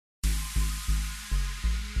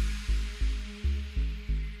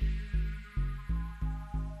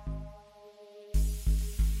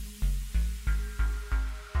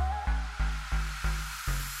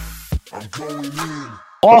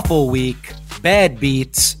Awful week, bad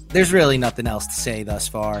beats. There's really nothing else to say thus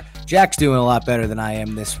far. Jack's doing a lot better than I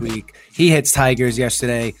am this week. He hits Tigers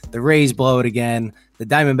yesterday. The Rays blow it again.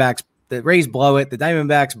 The Rays blow it. The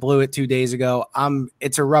Diamondbacks blew it 2 days ago.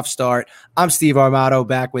 It's a rough start. I'm Steve Armato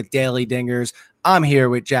back with Daily Dingers. I'm here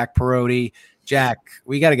with Jack Perotti. Jack,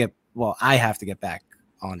 I have to get back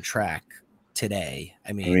on track today.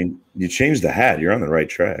 I mean, you changed the hat. You're on the right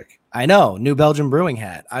track. I know. New Belgian Brewing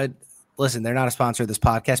hat. Listen, they're not a sponsor of this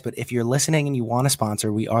podcast, but if you're listening and you want a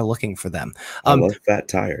sponsor, we are looking for them. I love Fat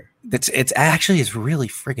Tire. It's really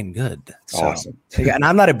freaking good. Awesome. And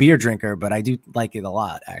I'm not a beer drinker, but I do like it a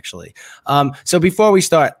lot, actually. So before we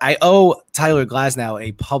start, I owe Tyler Glasnow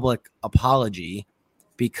a public apology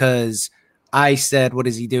because I said, what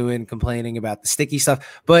is he doing? Complaining about the sticky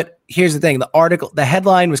stuff. But here's the thing. The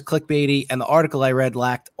headline was clickbaity, and the article I read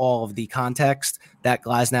lacked all of the context that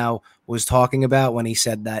Glasnow was talking about when he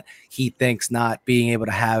said that he thinks not being able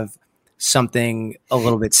to have something a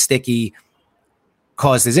little bit sticky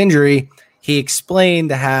caused his injury. He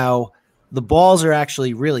explained how the balls are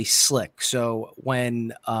actually really slick. So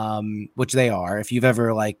when, which they are, if you've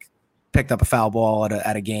ever picked up a foul ball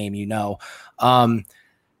at a game,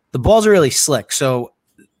 the balls are really slick. So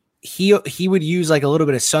he would use a little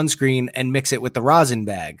bit of sunscreen and mix it with the rosin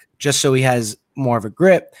bag just so he has more of a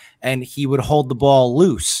grip, and he would hold the ball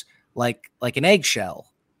loose like an eggshell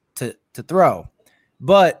to throw.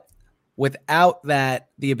 But without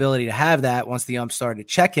the ability to have that, once the ump started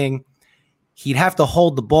checking, he'd have to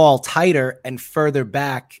hold the ball tighter and further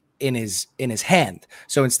back in his hand.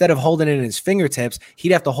 So instead of holding it in his fingertips,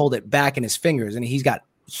 he'd have to hold it back in his fingers, and he's got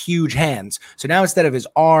huge hands. So now instead of his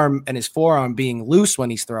arm and his forearm being loose when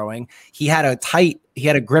he's throwing, he had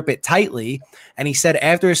to grip it tightly. And he said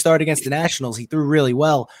after his start against the Nationals, he threw really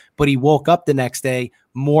well, but he woke up the next day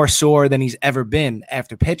more sore than he's ever been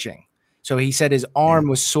after pitching. So he said his arm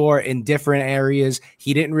was sore in different areas.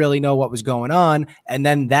 He didn't really know what was going on. And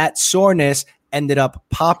then that soreness ended up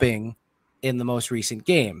popping in the most recent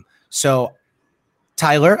game. So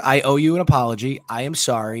Tyler, I owe you an apology. I am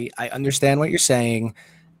sorry. I understand what you're saying.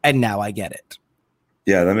 And now I get it.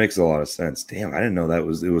 Yeah, that makes a lot of sense. Damn, I didn't know it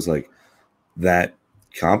was that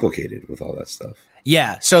complicated with all that stuff.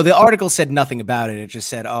 Yeah. So the article said nothing about it. It just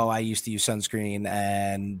said, I used to use sunscreen,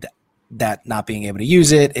 and that not being able to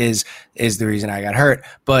use it is the reason I got hurt.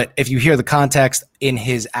 But if you hear the context in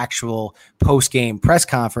his actual post-game press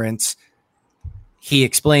conference, he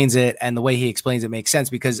explains it, and the way he explains it makes sense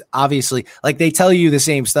because obviously, they tell you the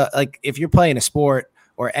same stuff. If you're playing a sport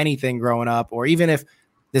or anything growing up, or even if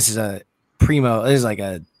this is not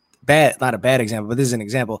a bad example, but this is an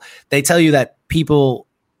example. They tell you that people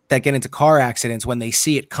that get into car accidents, when they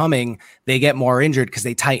see it coming, they get more injured because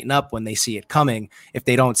they tighten up when they see it coming. If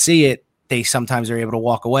they don't see it, they sometimes are able to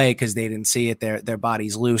walk away because they didn't see it. Their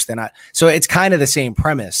body's loose. They're not. So it's kind of the same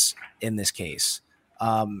premise in this case.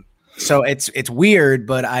 So it's weird,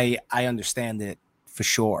 but I understand it for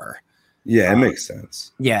sure. Yeah, it makes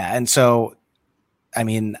sense. Yeah, and so,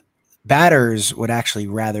 batters would actually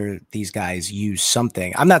rather these guys use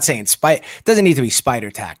something. I'm not saying it doesn't need to be spider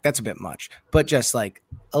tack. That's a bit much, but just a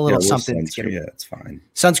little something. It's fine.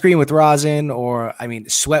 Sunscreen with rosin, or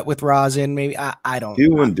sweat with rosin. Maybe I don't.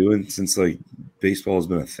 People have been doing since baseball has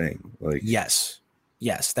been a thing. Yes,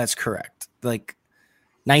 that's correct.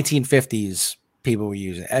 1950s, people were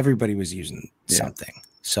using. Everybody was using something.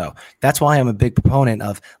 So that's why I'm a big proponent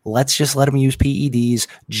of let's just let them use PEDs,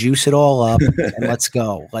 juice it all up, and let's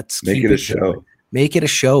go. Let's make it a show. Make it a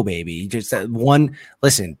show, baby. Just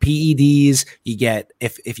listen, PEDs, you get,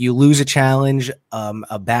 if you lose a challenge,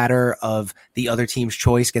 a batter of the other team's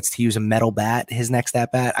choice gets to use a metal bat his next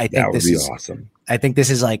at bat. I think this is awesome. I think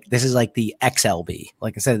this is like the XLB,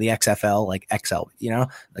 instead of the XFL, XL,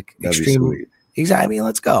 extreme. Exactly.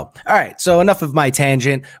 Let's go. All right. So enough of my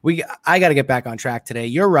tangent. I got to get back on track today.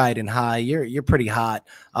 You're riding high. You're pretty hot.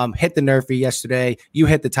 Hit the Nerfy yesterday. You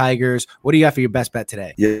hit the Tigers. What do you got for your best bet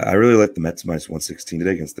today? Yeah, I really like the Mets minus 116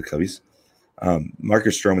 today against the Cubbies.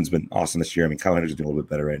 Marcus Stroman's been awesome this year. Kyle Hendricks is doing a little bit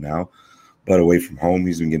better right now, but away from home,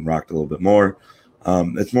 he's been getting rocked a little bit more.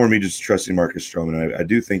 It's more me just trusting Marcus Stroman. I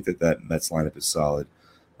do think that Mets lineup is solid.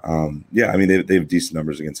 They have decent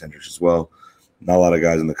numbers against Hendricks as well. Not a lot of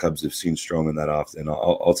guys in the Cubs have seen Stroman that often.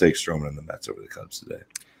 I'll take Stroman and the Mets over the Cubs today.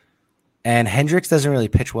 And Hendricks doesn't really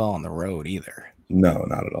pitch well on the road either. No,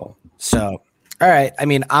 not at all. So, all right.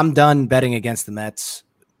 I'm done betting against the Mets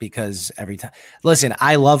because every time – listen,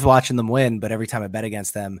 I love watching them win, but every time I bet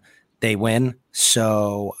against them, they win.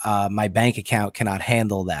 So my bank account cannot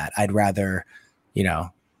handle that. I'd rather,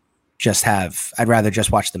 I'd rather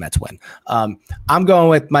just watch the Mets win. I'm going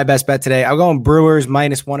with my best bet today. I'm going Brewers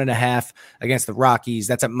 -1.5 against the Rockies.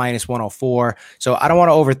 That's at -104. So I don't want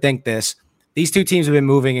to overthink this. These two teams have been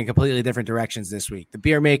moving in completely different directions this week. The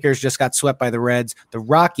Beer Makers just got swept by the Reds. The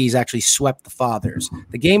Rockies actually swept the Fathers.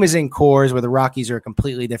 The game is in Coors, where the Rockies are a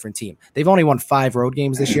completely different team. They've only won 5 road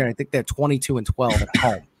games this year, and I think they're 22-12 at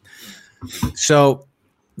home. So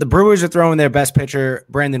the Brewers are throwing their best pitcher,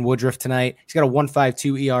 Brandon Woodruff, tonight. He's got a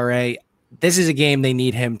 1.52 ERA. This is a game they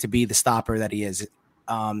need him to be the stopper that he is.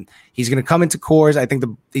 He's going to come into Coors. I think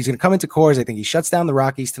he's going to come into Coors. I think he shuts down the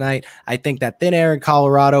Rockies tonight. I think that thin air in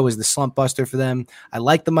Colorado is the slump buster for them. I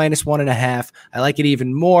like the -1.5. I like it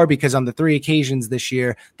even more because on the 3 occasions this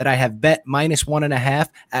year that I have bet -1.5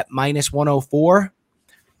 at -104,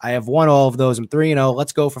 I have won all of those. I'm 3-0.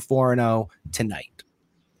 Let's go for 4-0 tonight.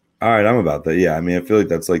 All right, I'm about that. Yeah, I mean, I feel like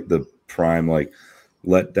that's like the prime like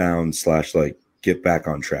letdown / like get back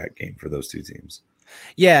on track game for those two teams.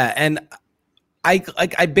 Yeah, and I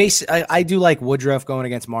do like Woodruff going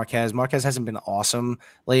against Marquez. Marquez hasn't been awesome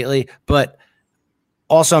lately, but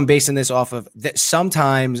also I'm basing this off of that.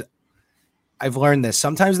 Sometimes I've learned this.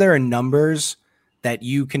 Sometimes there are numbers that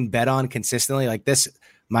you can bet on consistently, like this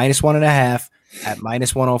 -1.5 at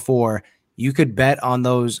 -104. You could bet on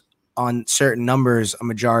those on certain numbers a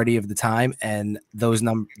majority of the time, and those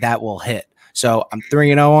that will hit. So I'm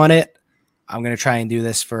 3-0 on it. I'm going to try and do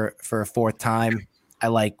this for a 4th time. I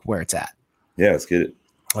like where it's at. Yeah, let's get it.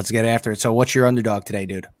 Let's get after it. So what's your underdog today,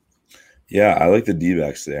 dude? Yeah, I like the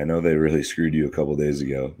D-backs today. I know they really screwed you a couple days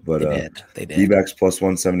ago, but they did. D-backs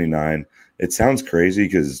 +179. It sounds crazy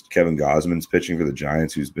because Kevin Gausman's pitching for the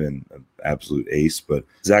Giants, who's been an absolute ace, but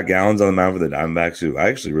Zach Gallen's on the mound for the Diamondbacks, who I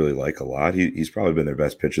actually really like a lot. He's probably been their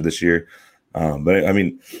best pitcher this year. But I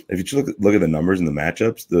mean, if you look at the numbers and the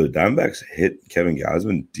matchups, the Diamondbacks hit Kevin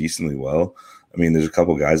Gausman decently well. I mean, there's a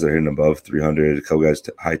couple guys that are hitting above 300, a couple guys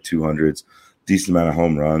high 200s, decent amount of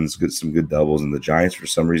home runs, some good doubles. And the Giants, for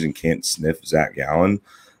some reason, can't sniff Zach Gallen.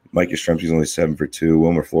 Mike Yastrzemski's only 7 for 2.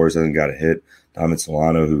 Wilmer Flores hasn't got a hit. Dominic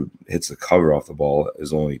Solano, who hits the cover off the ball,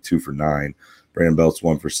 is only 2 for 9. Brandon Belt's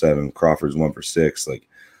 1 for 7. Crawford's 1 for 6. Like,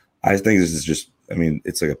 I think this is just, I mean,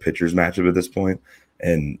 it's like a pitcher's matchup at this point.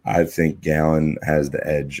 And I think Gallen has the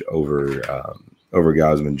edge over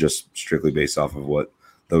Gausman just strictly based off of what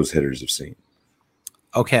those hitters have seen.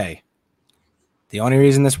 Okay. The only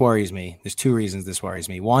reason this worries me, there's 2 reasons this worries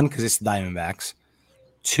me. 1, because it's the Diamondbacks.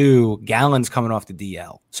 2, Gallen's coming off the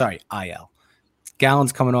IL.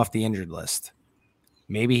 Gallen's coming off the injured list.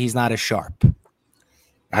 Maybe he's not as sharp.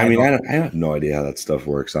 I have no idea how that stuff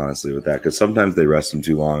works, honestly, with that, because sometimes they rest them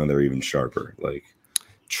too long and they're even sharper. Like,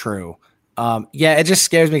 true. Yeah, it just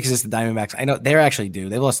scares me because it's the Diamondbacks. I know they're actually due.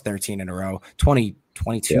 They've lost 13 in a row,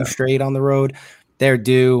 22 straight on the road. They're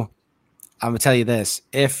due. I'm going to tell you this.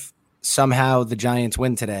 If somehow the Giants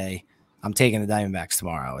win today, I'm taking the Diamondbacks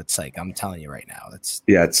tomorrow. It's like, I'm telling you right now.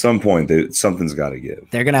 At some point, something's got to give.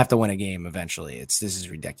 They're going to have to win a game eventually. This is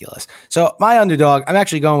ridiculous. So my underdog, I'm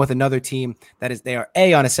actually going with another team they are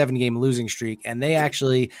on a 7-game losing streak, and they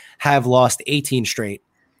actually have lost 18 straight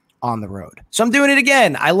on the road. So I'm doing it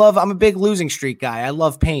again. I'm a big losing streak guy. I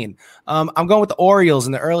love pain. I'm going with the Orioles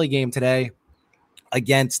in the early game today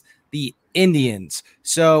against the Indians.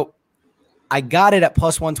 So I got it at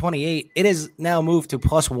 +128. It is now moved to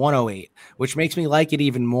 +108, which makes me like it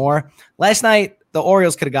even more. Last night, the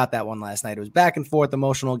Orioles could have got that one last night. It was back and forth,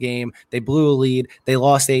 emotional game. They blew a lead. They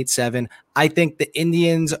lost 8-7. I think the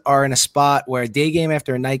Indians are in a spot where a day game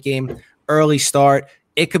after a night game, early start,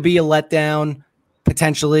 it could be a letdown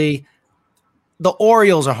potentially. The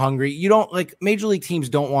Orioles are hungry. Major league teams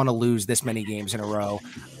don't want to lose this many games in a row.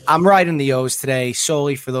 I'm riding the O's today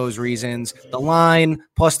solely for those reasons. The line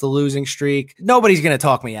plus the losing streak. Nobody's going to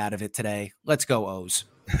talk me out of it today. Let's go O's.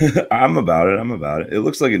 I'm about it. It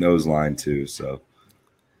looks like an O's line too. So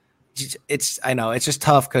I know it's just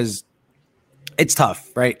tough because it's tough,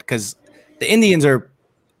 right? Because the Indians are,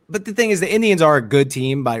 but the thing is the Indians are a good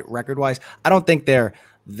team by record wise. I don't think they're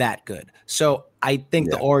that good. So I think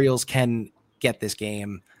the Orioles can get this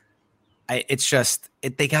game. They're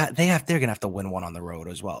gonna have to win one on the road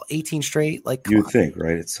as well. 18 straight, like you would think,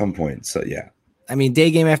 right? At some point. So yeah. I mean,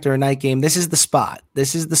 day game after a night game. This is the spot.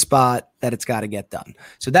 This is the spot that it's got to get done.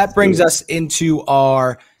 So that brings us into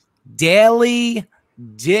our daily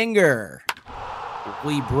dinger.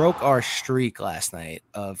 We broke our streak last night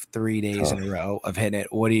of 3 days in a row of hitting it.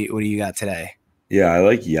 What do you got today? Yeah, I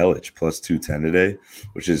like Yelich +210 today,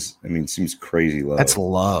 which is, seems crazy low. That's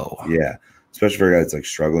low. Yeah. Especially for a guy that's like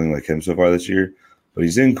struggling like him so far this year. But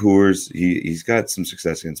he's in Coors. He's got some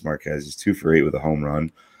success against Marquez. He's 2 for 8 with a home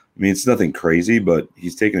run. I mean, it's nothing crazy, but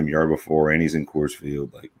he's taken him yard before, and he's in Coors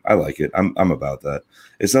Field. Like, I like it. I'm about that.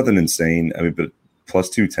 It's nothing insane. I mean, but plus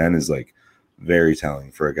 210 is like very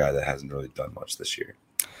telling for a guy that hasn't really done much this year.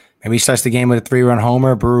 Maybe he starts the game with a 3-run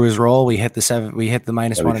homer. Brewers roll. We hit the 7. We hit the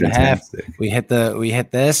minus 1.5. We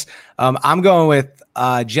hit this. I'm going with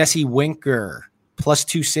Jesse Winker plus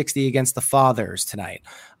 260 against the Fathers tonight.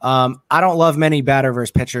 I don't love many batter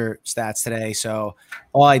versus pitcher stats today, so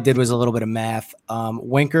all I did was a little bit of math.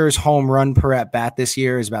 Winker's home run per at bat this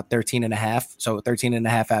year is about 13.5. So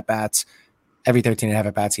 13.5 at bats. Every 13.5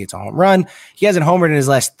 at bats, he hits a home run. He hasn't homered in his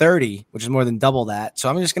last 30, which is more than double that. So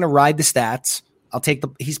I'm just going to ride the stats. I'll take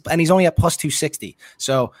he's only at plus 260.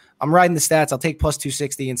 So I'm riding the stats. I'll take plus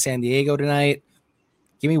 260 in San Diego tonight.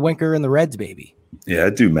 Give me Winker and the Reds, baby. Yeah,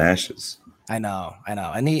 that dude mashes. I know.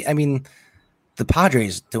 And the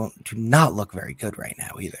Padres do not look very good right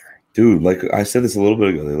now either. Dude, like I said this a little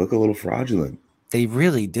bit ago, they look a little fraudulent. They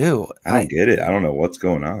really do. I don't get it. I don't know what's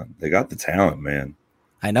going on. They got the talent, man.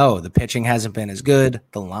 I know the pitching hasn't been as good.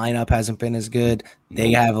 The lineup hasn't been as good.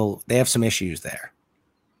 They have some issues there.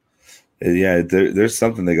 Yeah, there's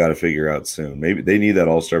something they got to figure out soon. Maybe they need that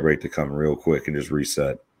All-Star break to come real quick and just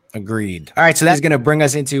reset. Agreed. All right, so that's going to bring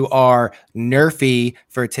us into our Nerfy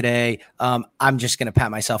for today. I'm just going to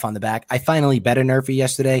pat myself on the back. I finally bet a Nerfy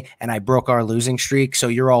yesterday, and I broke our losing streak, so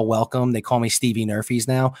you're all welcome. They call me Stevie Nerfies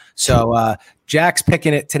now. So Jack's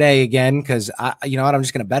picking it today again because, you know what, I'm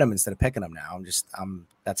just going to bet him instead of picking him now.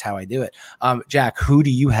 That's how I do it. Jack, who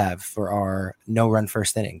do you have for our no-run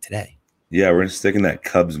first inning today? Yeah, we're going to stick in that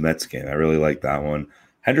Cubs-Mets game. I really like that one.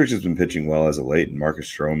 Hendricks has been pitching well as of late, and Marcus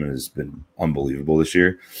Stroman has been unbelievable this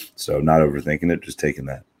year. So not overthinking it, just taking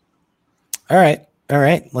that. All right.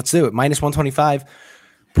 Let's do it. Minus 125.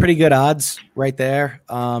 Pretty good odds right there.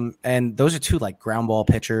 And those are two like ground ball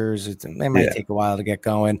pitchers. They might take a while to get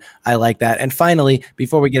going. I like that. And finally,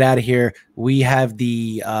 before we get out of here, we have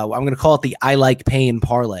the I'm going to call it the I Like Pain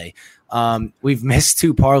parlay. We've missed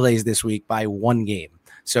 2 parlays this week by 1 game.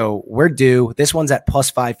 So we're due. This one's at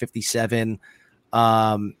plus 557.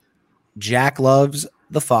 Jack loves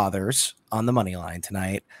the Fathers on the money line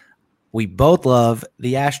tonight. We both love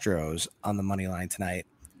the Astros on the money line tonight.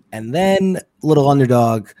 And then little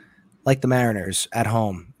underdog like the Mariners at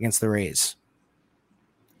home against the Rays.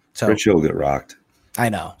 So Rich Hill get rocked. I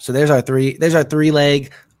know. So there's our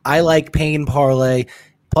 3-leg I Like Pain parlay.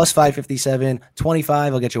 Plus 557,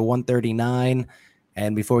 25. I'll get you 139.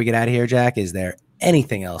 And before we get out of here, Jack, is there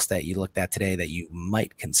anything else that you looked at today that you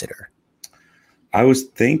might consider? I was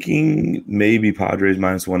thinking maybe Padres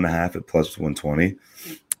minus 1.5 at plus 120,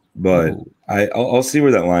 but I'll see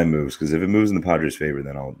where that line moves, because if it moves in the Padres' favor,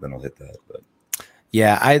 then I'll hit that. But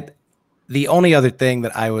yeah, the only other thing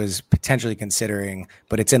that I was potentially considering,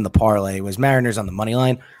 but it's in the parlay, was Mariners on the money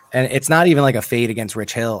line, and it's not even like a fade against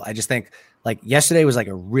Rich Hill. I just think like yesterday was like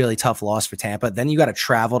a really tough loss for Tampa. Then you got to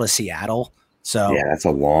travel to Seattle. So yeah, that's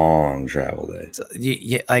a long travel day. So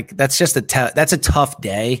like that's just that's a tough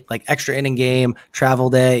day. Like extra inning game,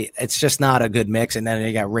 travel day. It's just not a good mix. And then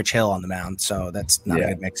you got Rich Hill on the mound, so that's not a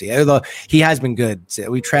good mix. Although he has been good.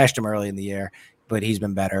 We trashed him early in the year, but he's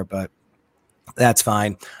been better. But that's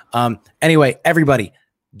fine. Anyway, everybody,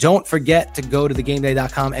 don't forget to go to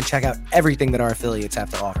thegameday.com and check out everything that our affiliates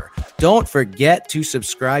have to offer. Don't forget to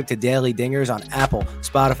subscribe to Daily Dingers on Apple,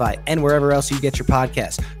 Spotify, and wherever else you get your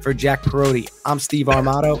podcasts. For Jack Perotti, I'm Steve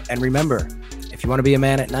Armato. And remember, if you want to be a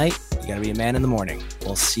man at night, you got to be a man in the morning.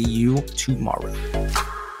 We'll see you tomorrow.